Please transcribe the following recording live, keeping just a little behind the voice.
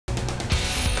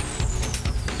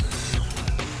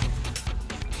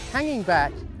Hanging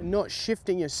back and not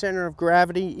shifting your center of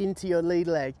gravity into your lead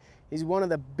leg is one of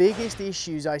the biggest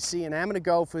issues I see in amateur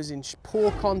golfers, in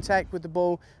poor contact with the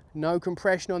ball, no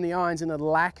compression on the irons, and a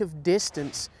lack of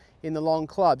distance in the long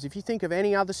clubs. If you think of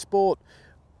any other sport,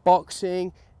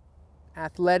 boxing,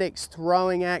 athletics,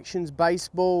 throwing actions,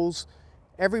 baseballs,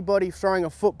 everybody throwing a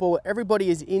football, everybody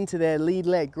is into their lead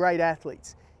leg, great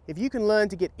athletes. If you can learn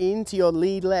to get into your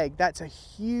lead leg, that's a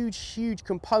huge, huge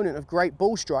component of great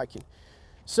ball striking.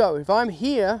 So if I'm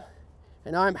here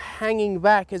and I'm hanging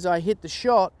back as I hit the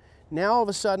shot, now all of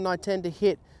a sudden I tend to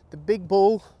hit the big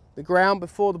ball, the ground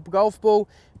before the golf ball,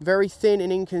 very thin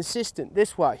and inconsistent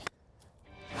this way.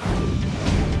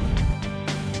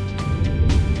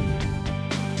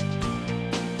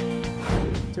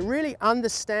 To really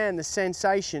understand the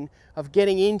sensation of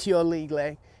getting into your lead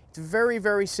leg, it's very,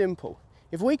 very simple.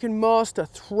 If we can master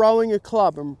throwing a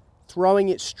club and throwing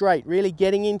it straight, really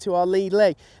getting into our lead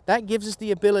leg, that gives us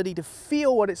the ability to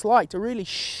feel what it's like to really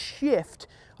shift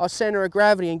our center of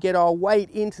gravity and get our weight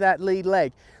into that lead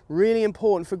leg. Really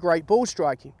important for great ball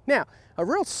striking. Now, a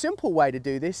real simple way to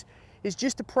do this is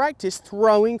just to practice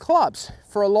throwing clubs.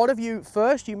 For a lot of you,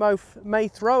 first you may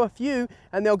throw a few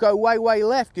and they'll go way, way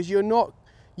left because you're not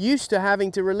used to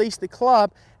having to release the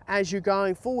club as you're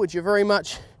going forward. You're very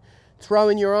much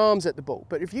throwing your arms at the ball.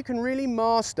 But if you can really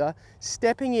master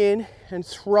stepping in and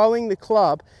throwing the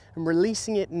club and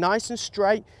releasing it nice and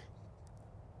straight,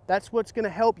 that's what's going to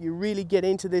help you really get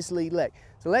into this lead leg.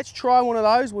 So let's try one of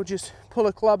those. We'll just pull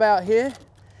a club out here.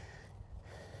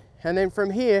 And then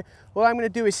from here, what I'm going to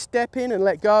do is step in and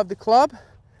let go of the club,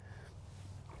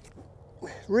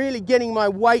 really getting my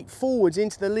weight forwards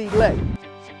into the lead leg.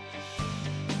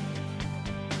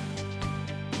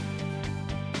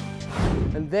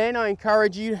 And then I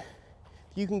encourage you,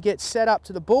 you can get set up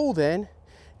to the ball then.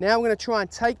 Now I'm going to try and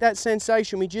take that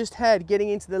sensation we just had getting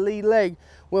into the lead leg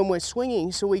when we're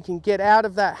swinging, so we can get out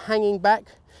of that hanging back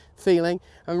feeling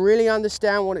and really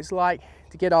understand what it's like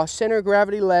to get our center of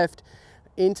gravity left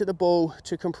into the ball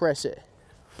to compress it.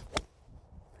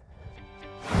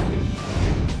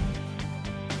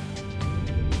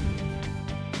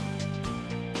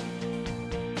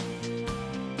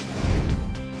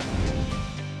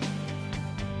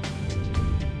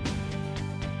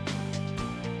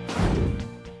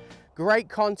 Great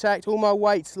contact, all my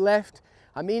weight's left.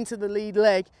 I'm into the lead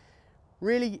leg.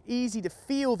 Really easy to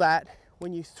feel that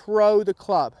when you throw the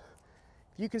club.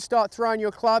 If you can start throwing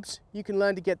your clubs, you can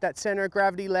learn to get that center of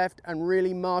gravity left and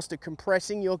really master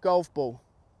compressing your golf ball.